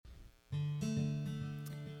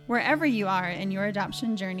Wherever you are in your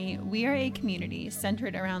adoption journey, we are a community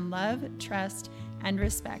centered around love, trust, and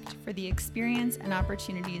respect for the experience and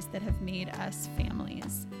opportunities that have made us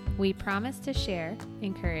families. We promise to share,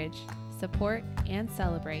 encourage, support, and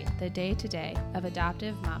celebrate the day-to-day of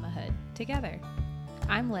adoptive mamahood together.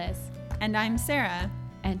 I'm Liz. And I'm Sarah.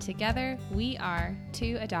 And together we are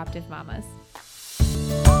two adoptive mamas.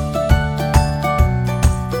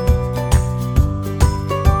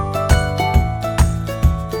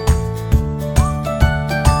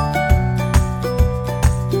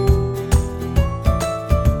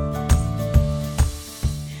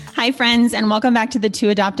 Hi, friends, and welcome back to the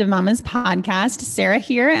Two Adoptive Mamas podcast. Sarah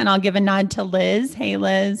here, and I'll give a nod to Liz. Hey,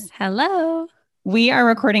 Liz. Hello. We are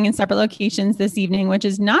recording in separate locations this evening, which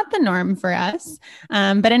is not the norm for us.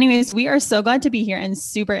 But anyways, we are so glad to be here and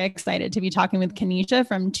super excited to be talking with Kenesha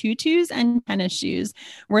from Tutus and Tennis Shoes.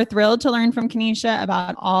 We're thrilled to learn from Kenesha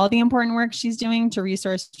about all the important work she's doing to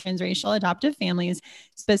resource transracial adoptive families,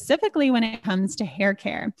 specifically when it comes to hair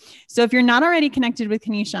care. So if you're not already connected with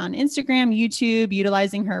Kenesha on Instagram, YouTube,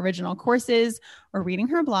 utilizing her original courses, or reading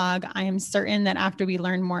her blog, I am certain that after we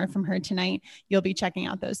learn more from her tonight, you'll be checking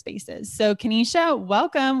out those spaces. So Kenesha,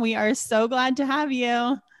 welcome. We are so glad to have you.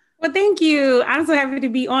 Well, thank you. I'm so happy to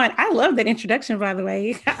be on. I love that introduction, by the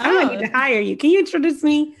way. I'm going to need to hire you. Can you introduce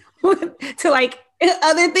me to like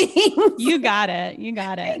other things? You got it. You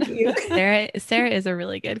got it. Thank you. Sarah is a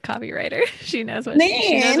really good copywriter. She knows what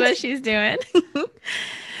she's doing.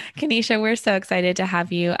 Kenesha, we're so excited to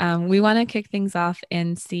have you. We want to kick things off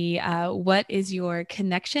and see what is your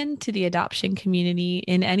connection to the adoption community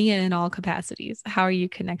in any and all capacities? How are you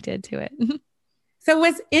connected to it? So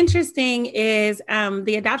what's interesting is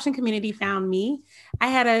the adoption community found me. I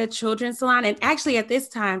had a children's salon, and actually at this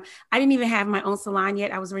time, I didn't even have my own salon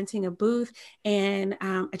yet. I was renting a booth, and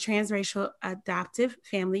a transracial adoptive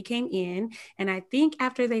family came in. And I think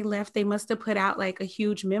after they left, they must have put out like a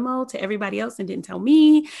huge memo to everybody else and didn't tell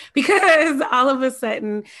me, because all of a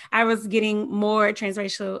sudden I was getting more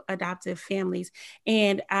transracial adoptive families.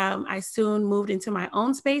 And I soon moved into my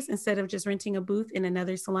own space instead of just renting a booth in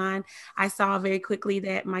another salon. I saw very quickly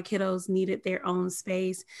that my kiddos needed their own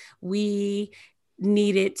space. We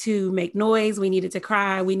needed to make noise. We needed to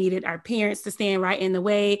cry. We needed our parents to stand right in the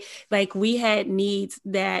way. Like, we had needs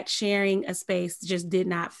that sharing a space just did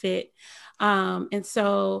not fit. And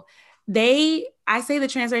so I say the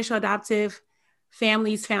transracial adoptive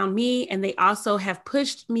families found me, and they also have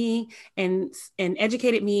pushed me and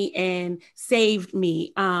educated me and saved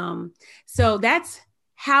me. So that's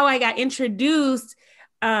how I got introduced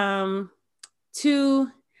to,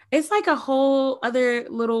 it's like a whole other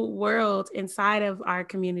little world inside of our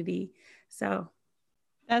community. So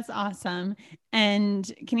that's awesome. And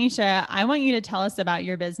Kenesha, I want you to tell us about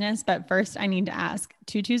your business, but first I need to ask,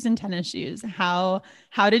 Tutus and Tennis Shoes, how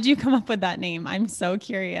did you come up with that name? I'm so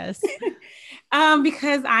curious.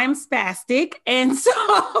 Because I'm spastic. And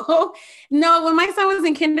so, no, when my son was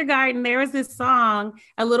in kindergarten, there was this song,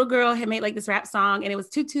 a little girl had made like this rap song, and it was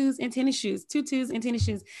tutus and tennis shoes, tutus and tennis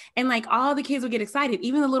shoes. And like all the kids would get excited,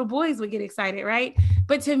 even the little boys would get excited, right?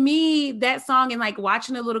 But to me, that song and like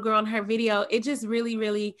watching a little girl in her video, it just really,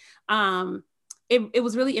 really, it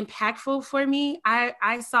was really impactful for me.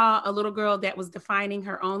 I saw a little girl that was defining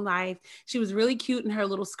her own life. She was really cute in her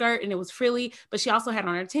little skirt, and it was frilly, but she also had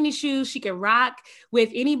on her tennis shoes. She could rock with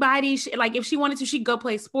anybody. Like if she wanted to, she'd go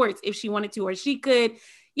play sports if she wanted to, or she could,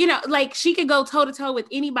 like she could go toe to toe with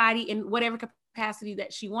anybody in whatever capacity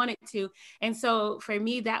that she wanted to. And so for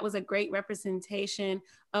me, that was a great representation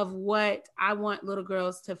of what I want little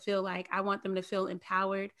girls to feel like. I want them to feel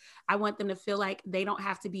empowered. I want them to feel like they don't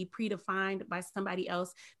have to be predefined by somebody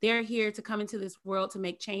else. They're here to come into this world to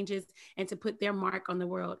make changes and to put their mark on the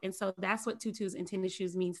world. And so that's what Tutus and Tennis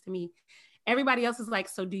Shoes means to me. Everybody else is like,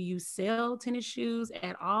 so do you sell tennis shoes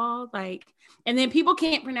at all? Like, and then people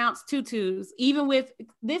can't pronounce tutus, even with,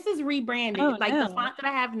 this is rebranding. Oh, like no. The font that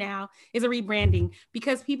I have now is a rebranding,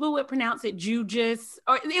 because people would pronounce it Jujus,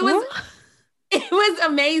 or it was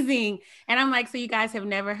amazing. And I'm like, so you guys have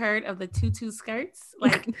never heard of the tutu skirts,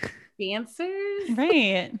 like dancers?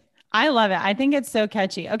 Right. I love it. I think it's so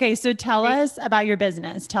catchy. Okay. So tell us about your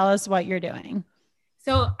business. Tell us what you're doing.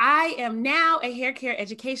 So I am now a hair care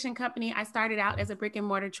education company. I started out as a brick and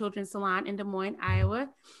mortar children's salon in Des Moines, Iowa.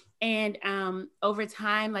 And over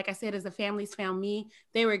time, like I said, as the families found me,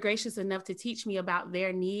 they were gracious enough to teach me about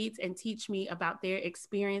their needs and teach me about their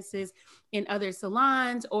experiences in other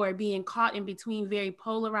salons, or being caught in between very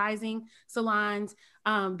polarizing salons,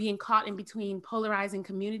 being caught in between polarizing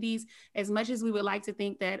communities. As much as we would like to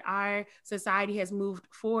think that our society has moved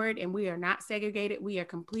forward and we are not segregated, we are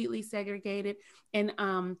completely segregated. And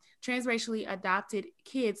transracially adopted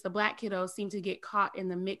kids, the Black kiddos, seem to get caught in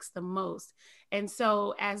the mix the most. And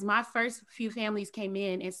so as my first few families came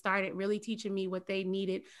in and started really teaching me what they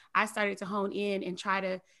needed, I started to hone in and try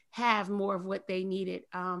to have more of what they needed.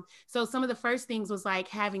 So some of the first things was like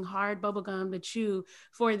having hard bubble gum to chew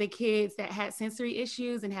for the kids that had sensory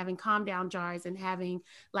issues, and having calm down jars, and having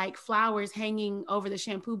like flowers hanging over the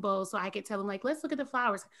shampoo bowl. So I could tell them like, let's look at the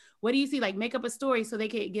flowers. What do you see? Like make up a story so they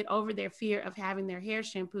could get over their fear of having their hair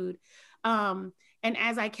shampooed. And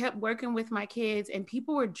as I kept working with my kids, and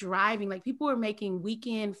people were driving, like people were making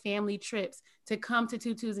weekend family trips to come to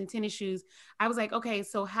Tutus and Tennis Shoes, I was like, okay,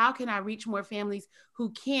 so how can I reach more families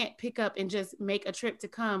who can't pick up and just make a trip to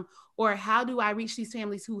come? Or how do I reach these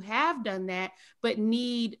families who have done that, but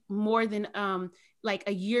need more than like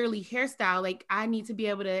a yearly hairstyle? Like I need to be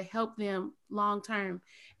able to help them long term.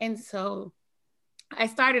 And so I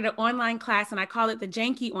started an online class, and I call it the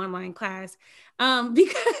Janky online class,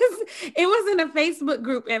 because it wasn't a Facebook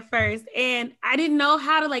group at first, and I didn't know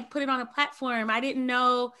how to like put it on a platform. I didn't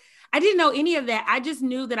know any of that. I just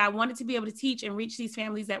knew that I wanted to be able to teach and reach these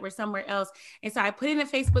families that were somewhere else. And so I put in a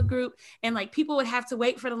Facebook group, and like people would have to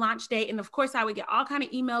wait for the launch date. And of course I would get all kind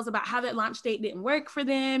of emails about how that launch date didn't work for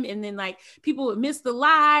them. And then like people would miss the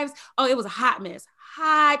lives. Oh, it was a hot mess.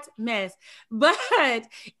 But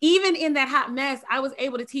even in that hot mess, I was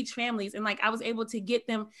able to teach families, and like I was able to get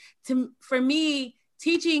them to, for me,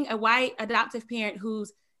 teaching a white adoptive parent who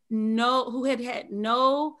had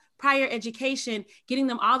no prior education, getting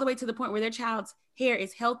them all the way to the point where their child's hair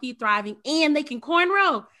is healthy, thriving, and they can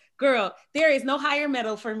cornrow. Girl, there is no higher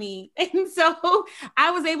medal for me. And so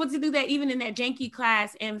I was able to do that even in that janky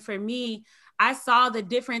class. And for me, I saw the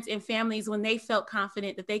difference in families when they felt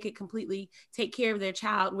confident that they could completely take care of their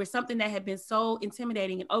child, where something that had been so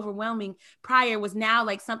intimidating and overwhelming prior was now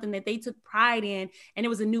like something that they took pride in. And it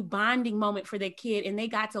was a new bonding moment for their kid. And they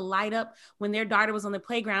got to light up when their daughter was on the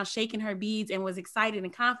playground shaking her beads and was excited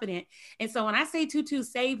and confident. And so when I say Tutu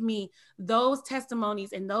saved me, those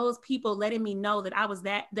testimonies and those people letting me know that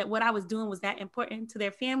that what I was doing was that important to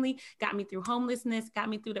their family, got me through homelessness, got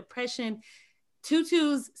me through depression.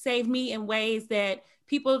 Tutus save me in ways that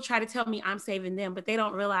people try to tell me I'm saving them, but they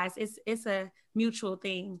don't realize it's a mutual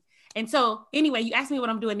thing. And so anyway, you asked me what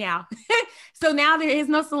I'm doing now. So now there is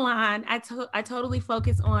no salon. I totally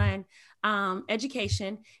focus on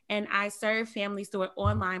education, and I serve families through an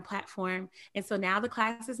online platform. And so now the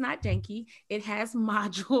class is not janky. It has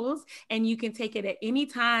modules, and you can take it at any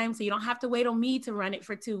time. So you don't have to wait on me to run it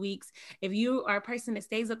for 2 weeks. If you are a person that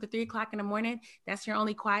stays up to 3 o'clock in the morning, that's your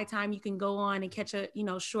only quiet time. You can go on and catch a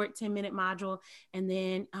short 10-minute module, and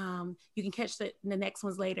then you can catch the next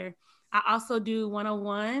ones later. I also do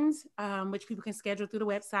one-on-ones, which people can schedule through the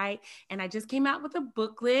website. And I just came out with a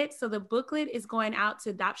booklet. So the booklet is going out to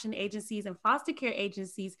adoption agencies and foster care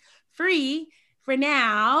agencies free for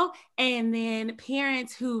now. And then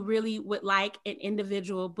parents who really would like an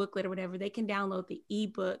individual booklet or whatever, they can download the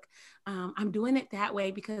ebook. I'm doing it that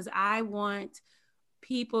way because I want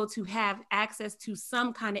people to have access to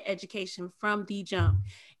some kind of education from the jump.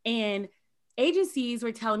 And agencies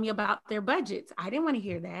were telling me about their budgets. I didn't want to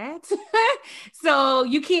hear that. So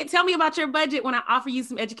you can't tell me about your budget when I offer you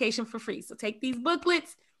some education for free. So take these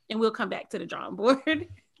booklets and we'll come back to the drawing board.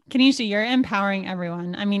 Kanisha, you're empowering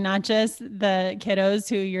everyone. I mean, not just the kiddos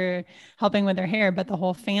who you're helping with their hair, but the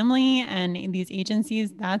whole family and these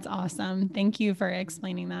agencies. That's awesome. Thank you for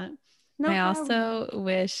explaining that. No I problem. Also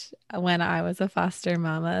wish when I was a foster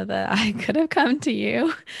mama that I could have come to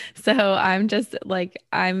you. So I'm just like,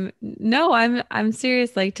 I'm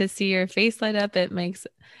serious. Like to see your face light up, it makes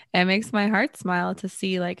my heart smile to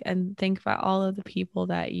see like, and think about all of the people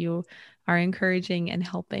that you are encouraging and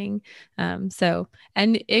helping. So,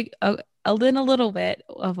 and it, in a little bit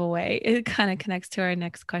of a way, it kind of connects to our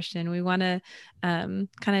next question. We want to kind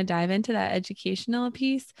of dive into that educational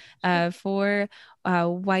piece for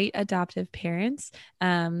white adoptive parents,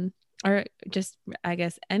 or just, I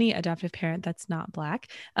guess, any adoptive parent that's not Black.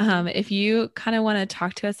 If you kind of want to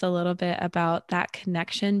talk to us a little bit about that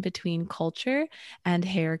connection between culture and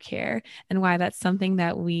hair care, and why that's something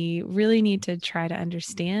that we really need to try to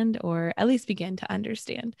understand, or at least begin to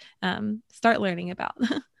understand, start learning about.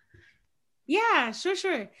 Yeah,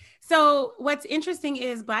 sure. So what's interesting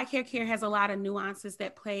is Black hair care has a lot of nuances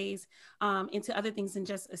that plays into other things than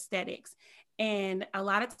just aesthetics. And a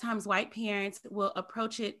lot of times white parents will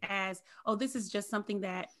approach it as, oh, this is just something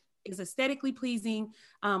that is aesthetically pleasing.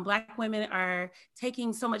 Black women are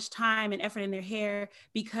taking so much time and effort in their hair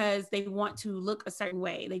because they want to look a certain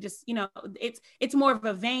way. They just, it's more of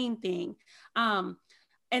a vain thing.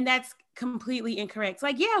 And that's completely incorrect.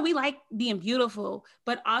 Like, yeah, we like being beautiful,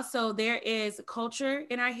 but also there is culture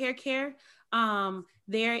in our hair care.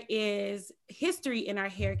 There is history in our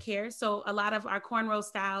hair care. So a lot of our cornrow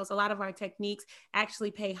styles, a lot of our techniques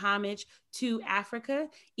actually pay homage to Africa,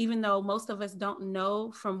 even though most of us don't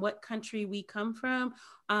know from what country we come from.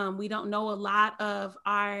 We don't know a lot of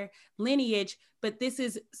our lineage, but this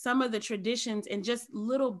is some of the traditions and just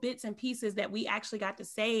little bits and pieces that we actually got to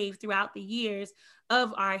save throughout the years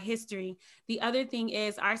of our history. The other thing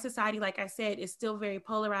is our society, like I said, is still very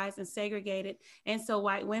polarized and segregated. And so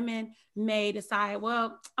white women may decide,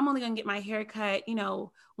 well, I'm only going to get my hair cut,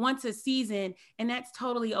 once a season, and that's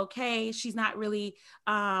totally okay. She's not really,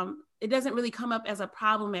 it doesn't really come up as a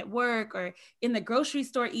problem at work or in the grocery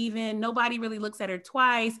store even. Nobody really looks at her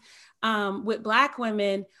twice. With Black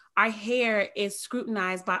women, our hair is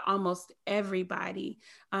scrutinized by almost everybody.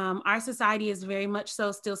 Our society is very much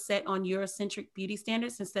so still set on Eurocentric beauty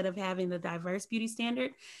standards instead of having the diverse beauty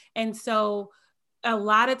standard. And so a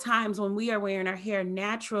lot of times when we are wearing our hair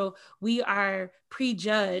natural, we are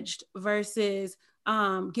prejudged versus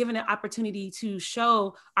given an opportunity to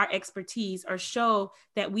show our expertise or show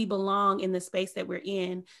that we belong in the space that we're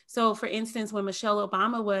in. So for instance, when Michelle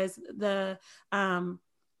Obama was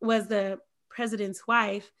the president's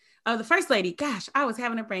wife, the first lady, gosh, I was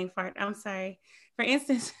having a brain fart. I'm sorry. For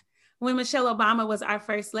instance, when Michelle Obama was our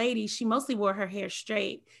first lady, she mostly wore her hair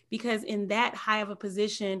straight because in that high of a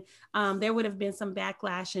position, there would have been some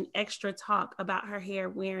backlash and extra talk about her hair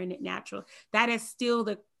wearing it natural. That is still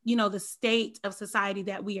the state of society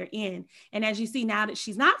that we are in. And as you see now that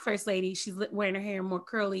she's not first lady, she's wearing her hair in more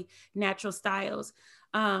curly, natural styles.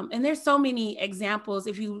 And there's so many examples.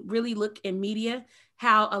 If you really look in media,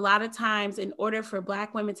 how a lot of times in order for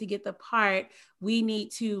Black women to get the part, we need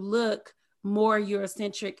to look more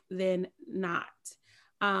Eurocentric than not.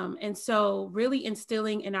 And so really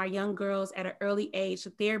instilling in our young girls at an early age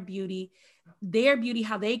that their beauty,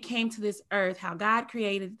 how they came to this earth, how God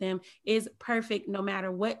created them is perfect, no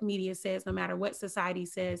matter what media says, no matter what society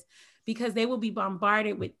says, because they will be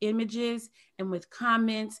bombarded with images and with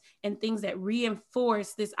comments and things that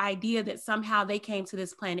reinforce this idea that somehow they came to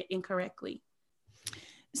this planet incorrectly.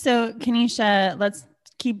 So Kanisha, let's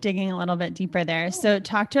keep digging a little bit deeper there. So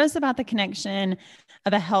talk to us about the connection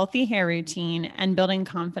of a healthy hair routine and building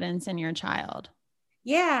confidence in your child.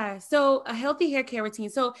 Yeah. So a healthy hair care routine.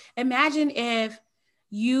 So imagine if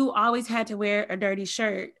you always had to wear a dirty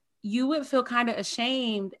shirt. You would feel kind of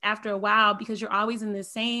ashamed after a while because you're always in the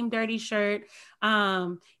same dirty shirt.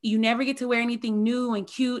 You never get to wear anything new and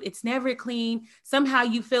cute. It's never clean. Somehow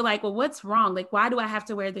you feel like, well, what's wrong? Like, why do I have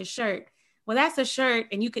to wear this shirt? Well, that's a shirt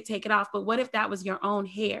and you could take it off. But what if that was your own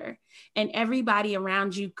hair and everybody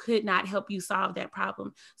around you could not help you solve that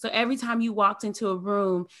problem? So every time you walked into a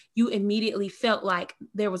room, you immediately felt like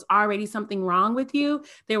there was already something wrong with you.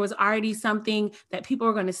 There was already something that people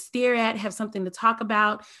were going to stare at, have something to talk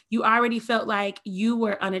about. You already felt like you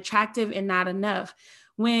were unattractive and not enough.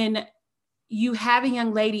 When you have a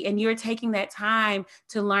young lady and you're taking that time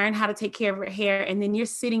to learn how to take care of her hair, and then you're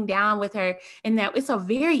sitting down with her, and that it's a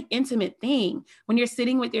very intimate thing. When you're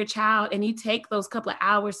sitting with your child and you take those couple of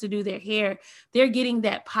hours to do their hair, they're getting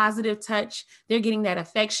that positive touch. They're getting that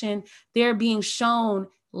affection. They're being shown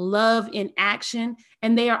love in action.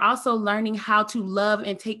 And they are also learning how to love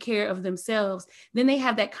and take care of themselves. Then they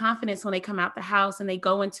have that confidence when they come out the house and they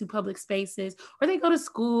go into public spaces or they go to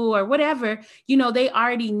school or whatever, they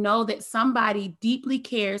already know that somebody deeply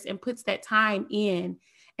cares and puts that time in.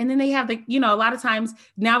 And then they have a lot of times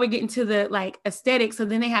now we're getting to the like aesthetics. So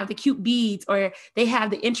then they have the cute beads or they have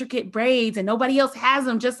the intricate braids and nobody else has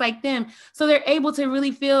them just like them. So they're able to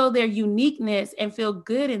really feel their uniqueness and feel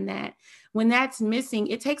good in that. When that's missing,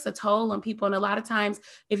 it takes a toll on people. And a lot of times,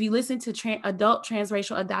 if you listen to adult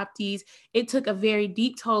transracial adoptees, it took a very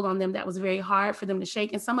deep toll on them that was very hard for them to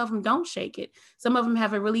shake. And some of them don't shake it. Some of them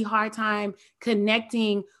have a really hard time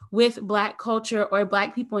connecting with Black culture or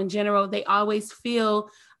Black people in general. They always feel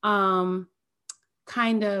kind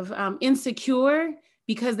of insecure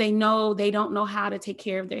because they know they don't know how to take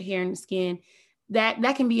care of their hair and skin.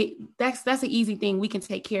 That can be, that's an easy thing we can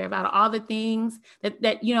take care of. Out of all the things that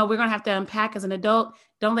we're going to have to unpack as an adult,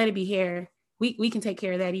 don't let it be hair. We can take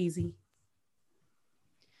care of that easy.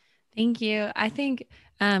 Thank you. I think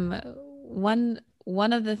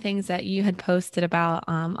one of the things that you had posted about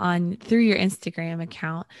on through your Instagram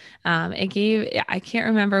account, it gave, I can't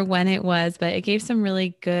remember when it was, but it gave some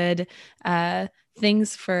really good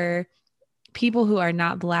things for people who are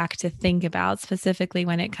not Black to think about, specifically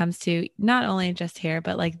when it comes to not only just hair,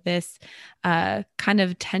 but like this kind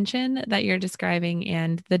of tension that you're describing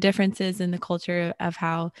and the differences in the culture of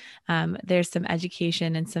how there's some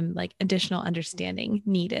education and some like additional understanding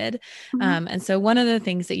needed. And so one of the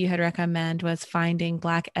things that you had recommend was finding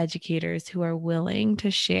Black educators who are willing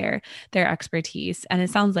to share their expertise. And it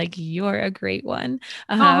sounds like you're a great one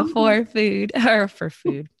for food or for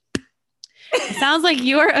food. It sounds like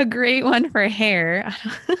you're a great one for hair.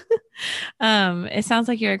 It sounds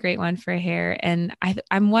like you're a great one for hair. And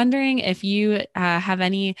I'm wondering if you have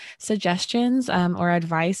any suggestions or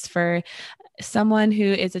advice for someone who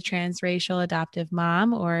is a transracial adoptive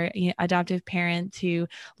mom or adoptive parent to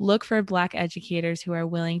look for Black educators who are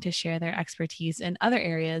willing to share their expertise in other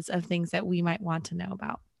areas of things that we might want to know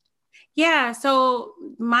about. Yeah. So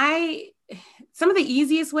some of the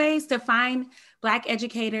easiest ways to find Black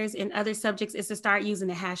educators in other subjects is to start using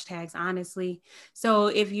the hashtags, honestly. So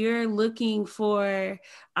if you're looking for,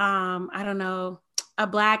 I don't know, a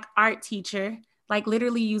Black art teacher, like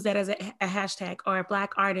literally use that as a hashtag, or a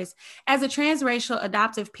Black artist. As a transracial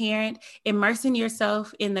adoptive parent, immersing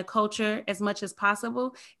yourself in the culture as much as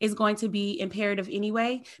possible is going to be imperative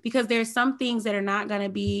anyway, because there's some things that are not going to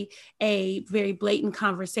be a very blatant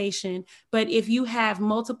conversation. But if you have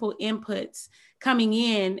multiple inputs coming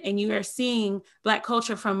in and you are seeing Black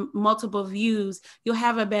culture from multiple views, you'll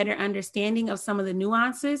have a better understanding of some of the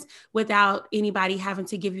nuances without anybody having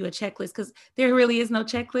to give you a checklist, because there really is no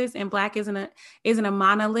checklist, and Black isn't a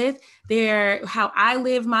monolith. How I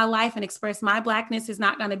live my life and express my Blackness is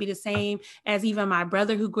not going to be the same as even my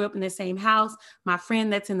brother who grew up in the same house, my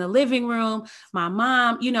friend that's in the living room, my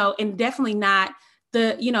mom, and definitely not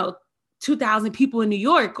the, 2,000 people in New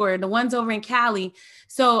York or the ones over in Cali.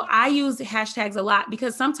 So I use hashtags a lot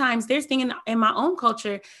because sometimes there's things in my own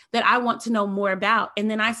culture that I want to know more about.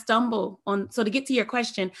 And then I stumble on, so to get to your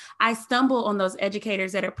question, I stumble on those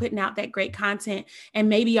educators that are putting out that great content and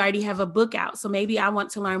maybe already have a book out. So maybe I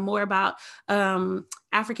want to learn more about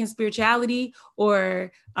African spirituality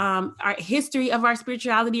or our history of our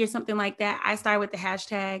spirituality or something like that. I start with the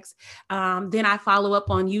hashtags. Then I follow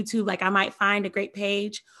up on YouTube. Like I might find a great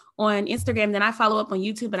page on Instagram, then I follow up on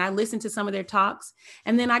YouTube and I listen to some of their talks,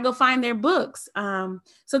 and then I go find their books.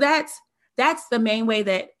 So that's the main way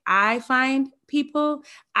that I find people.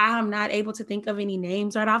 I'm not able to think of any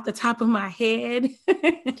names right off the top of my head.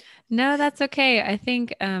 No, that's okay. I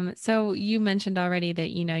think, so you mentioned already that,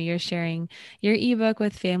 you're sharing your ebook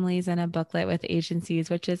with families and a booklet with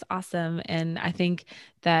agencies, which is awesome. And I think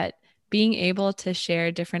that being able to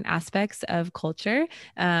share different aspects of culture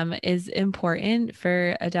is important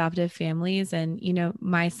for adoptive families. And,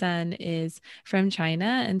 my son is from China.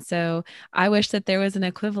 And so I wish that there was an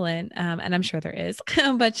equivalent, and I'm sure there is,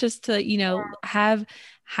 but just to,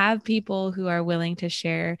 have people who are willing to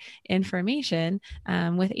share information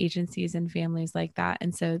with agencies and families like that.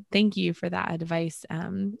 And so thank you for that advice.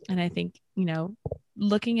 And I think,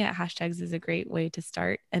 looking at hashtags is a great way to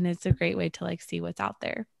start. And it's a great way to see what's out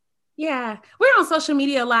there. Yeah, we're on social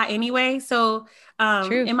media a lot anyway. So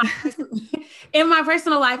in my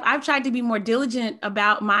personal life, I've tried to be more diligent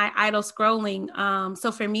about my idle scrolling.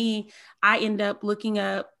 So for me, I end up looking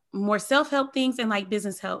up more self-help things and like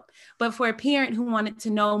business help. But for a parent who wanted to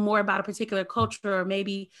know more about a particular culture or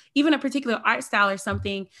maybe even a particular art style or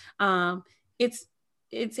something, it's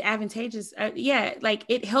advantageous. Like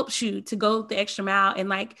it helps you to go the extra mile and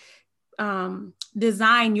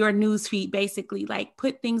design your newsfeed, basically, like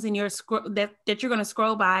put things in your that you're going to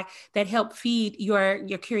scroll by that help feed your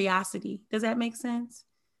curiosity. Does that make sense?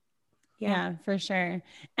 Yeah, for sure.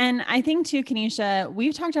 And I think too, Kanisha,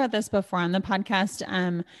 we've talked about this before on the podcast.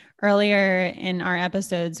 Earlier in our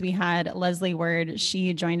episodes, we had Leslie Word.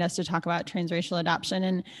 She joined us to talk about transracial adoption.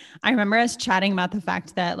 And I remember us chatting about the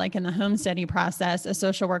fact that in the home study process, a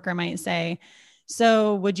social worker might say,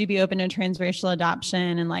 so would you be open to transracial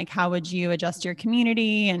adoption? And how would you adjust your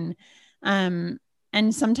community? And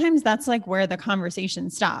sometimes that's where the conversation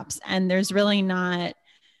stops. And there's really not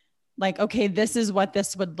okay, this is what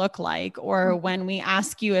this would look like. Or when we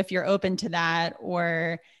ask you if you're open to that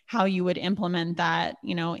or how you would implement that,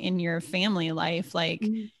 in your family life,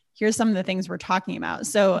 here's some of the things we're talking about.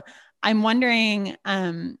 So I'm wondering,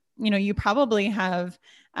 you probably have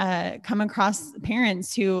come across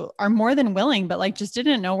parents who are more than willing, but just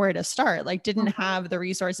didn't know where to start, didn't have the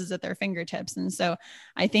resources at their fingertips. And so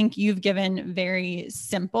I think you've given very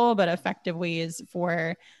simple but effective ways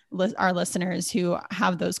for our listeners who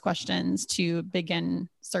have those questions to begin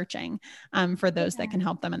searching for those that can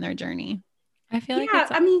help them in their journey. I feel like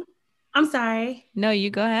I'm sorry. No, you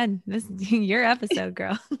go ahead. This is your episode,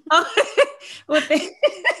 girl. Well,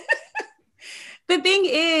 The thing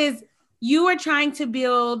is, you're trying to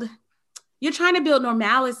build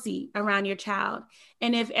normalcy around your child.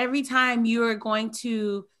 And if every time you're going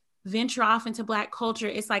to venture off into Black culture,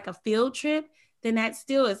 it's like a field trip, then that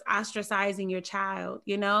still is ostracizing your child,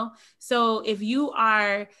 you know? So if you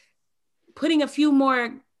are putting a few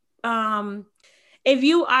more, if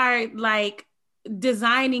you are like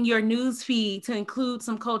designing your news feed to include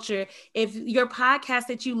some culture, if your podcasts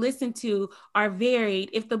that you listen to are varied,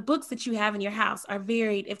 if the books that you have in your house are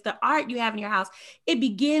varied, if the art you have in your house, it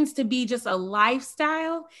begins to be just a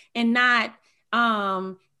lifestyle and not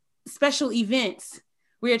special events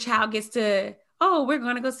where your child gets to, oh, we're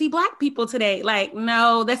going to go see Black people today. Like,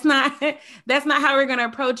 no, that's not how we're going to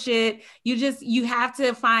approach it. You have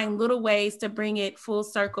to find little ways to bring it full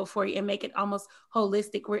circle for you and make it almost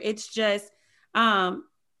holistic, where it's just,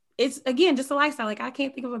 it's again, just a lifestyle. Like, I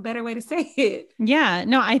can't think of a better way to say it. Yeah,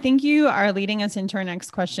 no, I think you are leading us into our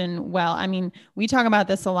next question. Well, I mean, we talk about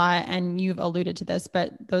this a lot and you've alluded to this,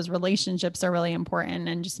 but those relationships are really important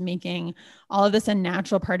and just making all of this a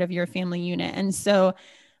natural part of your family unit. And so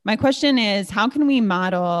my question is, how can we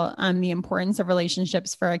model the importance of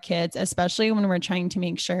relationships for our kids, especially when we're trying to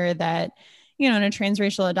make sure that, you know, in a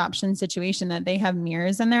transracial adoption situation, that they have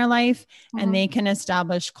mirrors in their life and they can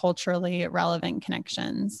establish culturally relevant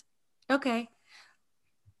connections? Okay.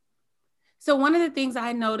 So one of the things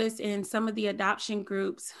I noticed in some of the adoption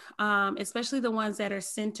groups, especially the ones that are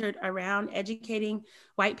centered around educating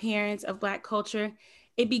white parents of Black culture,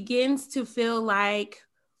 it begins to feel like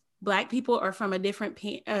Black people are from a different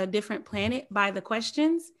planet by the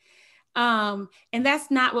questions. And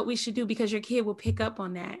that's not what we should do, because your kid will pick up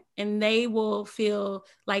on that and they will feel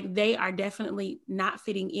like they are definitely not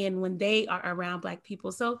fitting in when they are around Black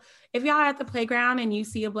people. So if y'all are at the playground and you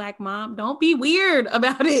see a Black mom, don't be weird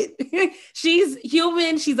about it. She's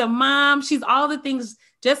human. She's a mom. She's all the things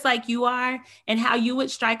just like you are, and how you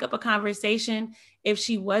would strike up a conversation if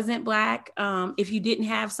she wasn't Black. If you didn't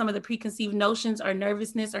have some of the preconceived notions or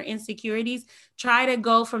nervousness or insecurities, try to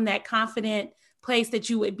go from that confident place that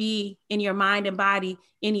you would be in your mind and body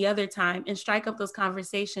any other time and strike up those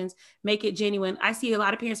conversations, make it genuine. I see a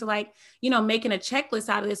lot of parents are like, you know, making a checklist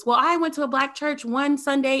out of this. Well, I went to a Black church one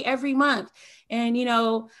Sunday every month. And, you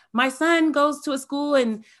know, my son goes to a school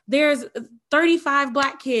and there's 35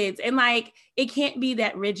 Black kids. And like, it can't be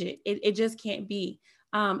that rigid. It just can't be.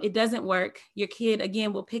 It doesn't work. Your kid,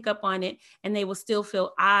 again, will pick up on it and they will still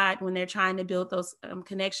feel odd when they're trying to build those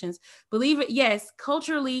connections. Believe it, yes,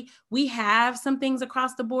 culturally, we have some things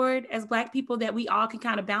across the board as Black people that we all can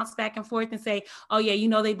kind of bounce back and forth and say, oh yeah, you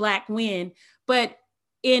know, they Black win. But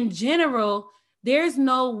in general, there's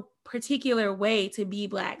no particular way to be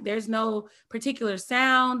Black. There's no particular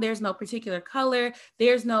sound. There's no particular color.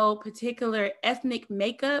 There's no particular ethnic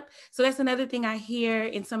makeup. So that's another thing I hear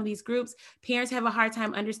in some of these groups. Parents have a hard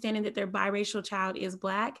time understanding that their biracial child is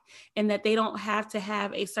Black and that they don't have to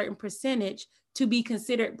have a certain percentage to be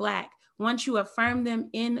considered Black. Once you affirm them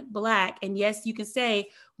in Black, and yes, you can say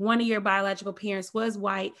one of your biological parents was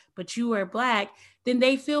white, but you were Black, then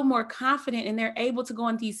they feel more confident and they're able to go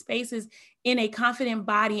in these spaces in a confident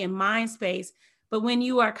body and mind space. But when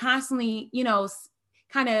you are constantly, you know,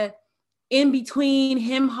 kind of in between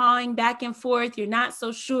him hawing back and forth, you're not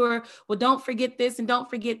so sure, well, don't forget this and don't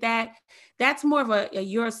forget that. That's more of a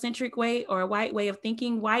Eurocentric way or a white way of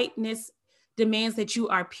thinking. Whiteness demands that you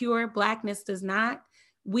are pure. Blackness does not.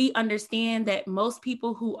 We understand that most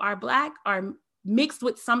people who are Black are mixed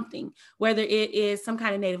with something, whether it is some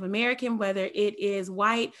kind of Native American, whether it is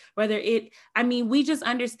white, we just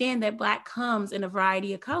understand that Black comes in a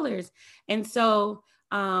variety of colors. And so,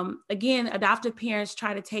 again, adoptive parents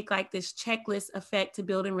try to take like this checklist effect to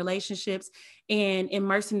building relationships and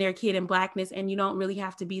immersing their kid in Blackness. And you don't really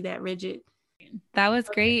have to be that rigid. That was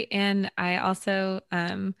great. And I also,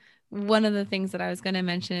 one of the things that I was going to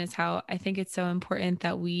mention is how I think it's so important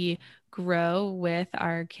that we grow with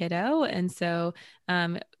our kiddo. And so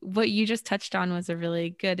what you just touched on was a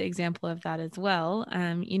really good example of that as well.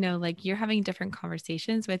 You know, like you're having different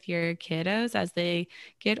conversations with your kiddos as they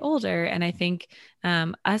get older. And I think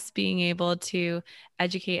us being able to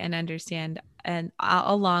educate and understand and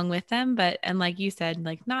along with them, and like you said,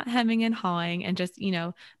 like not hemming and hawing and just, you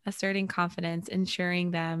know, asserting confidence,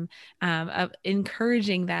 ensuring them,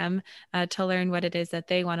 encouraging them to learn what it is that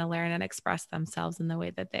they want to learn and express themselves in the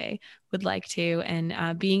way that they would like to,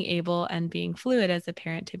 and being able and being fluid as a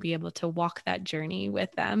parent to be able to walk that journey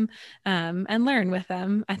with them and learn with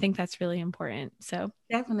them. I think that's really important. So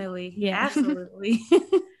definitely. Yeah. Absolutely.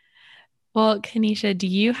 Well, Kanisha, do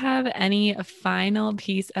you have any final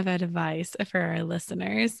piece of advice for our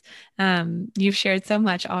listeners? You've shared so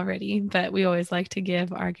much already, but we always like to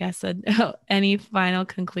give our guests any final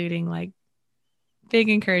concluding, like big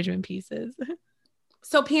encouragement pieces.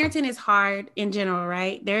 So parenting is hard in general,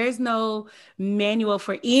 right? There is no manual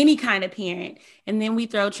for any kind of parent. And then we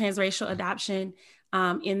throw transracial adoption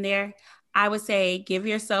in there. I would say give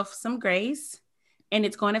yourself some grace, and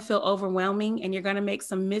it's going to feel overwhelming and you're going to make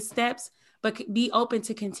some missteps, but be open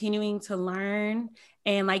to continuing to learn.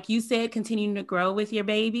 And like you said, continuing to grow with your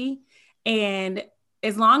baby. And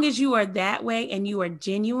as long as you are that way and you are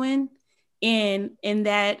genuine in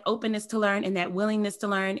that openness to learn and that willingness to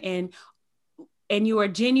learn, and you are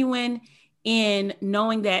genuine in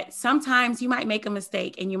knowing that sometimes you might make a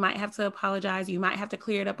mistake and you might have to apologize, you might have to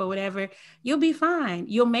clear it up or whatever, you'll be fine.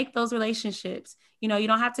 You'll make those relationships. You know, you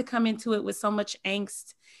don't have to come into it with so much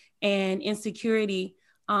angst and insecurity.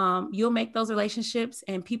 You'll make those relationships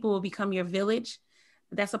and people will become your village.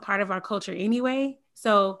 That's a part of our culture anyway.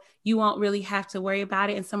 So you won't really have to worry about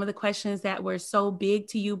it. And some of the questions that were so big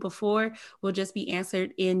to you before will just be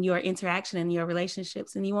answered in your interaction and your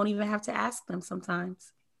relationships. And you won't even have to ask them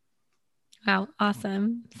sometimes. Wow.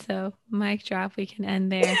 Awesome. So mic drop, we can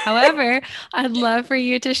end there. However, I'd love for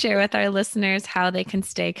you to share with our listeners how they can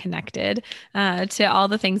stay connected to all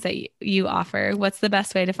the things that you offer. What's the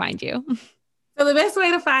best way to find you? So the best way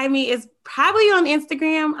to find me is probably on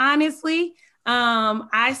Instagram, honestly.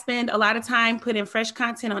 I spend a lot of time putting fresh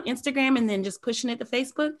content on Instagram and then just pushing it to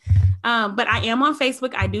Facebook. But I am on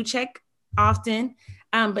Facebook. I do check often.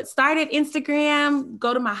 But start at Instagram,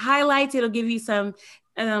 go to my highlights. It'll give you some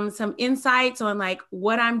insights on like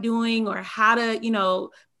what I'm doing or how to,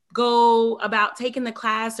 go about taking the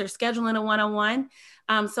class or scheduling a one-on-one.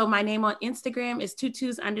 So my name on Instagram is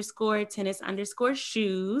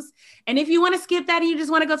tutus_tennis_shoes. And if you want to skip that and you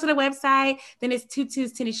just want to go to the website, then it's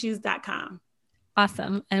tutustennisshoes.com.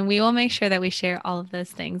 Awesome. And we will make sure that we share all of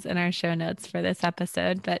those things in our show notes for this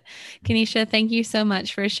episode. But Kanisha, thank you so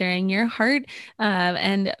much for sharing your heart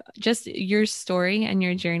and just your story and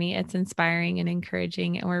your journey. It's inspiring and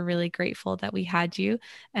encouraging. And we're really grateful that we had you.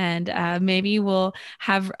 And maybe we'll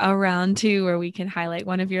have a round 2 where we can highlight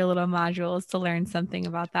one of your little modules to learn something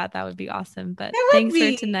about that. That would be awesome. But thanks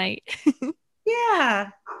for tonight. Yeah.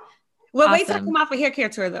 Well, awesome. Wait till I come off a hair care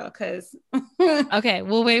tour though, because okay,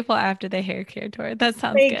 we'll wait till after the hair care tour. That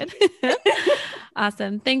sounds good.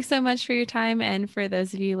 Awesome. Thanks so much for your time. And for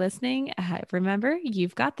those of you listening, remember,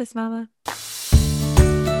 you've got this, mama.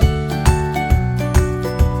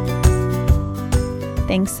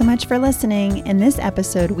 Thanks so much for listening. In this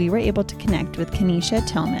episode, we were able to connect with Kanisha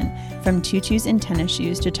Tillman from Tutus and Tennis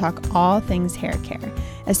Shoes to talk all things hair care,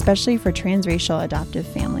 especially for transracial adoptive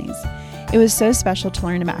families. It was so special to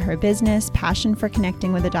learn about her business, passion for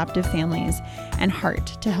connecting with adoptive families, and heart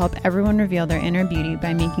to help everyone reveal their inner beauty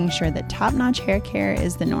by making sure that top-notch hair care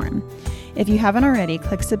is the norm. If you haven't already,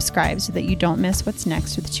 click subscribe so that you don't miss what's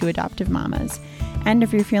next with 2 adoptive mamas. And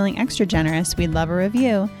if you're feeling extra generous, we'd love a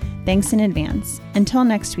review. Thanks in advance. Until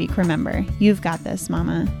next week, remember, you've got this,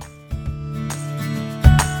 mama.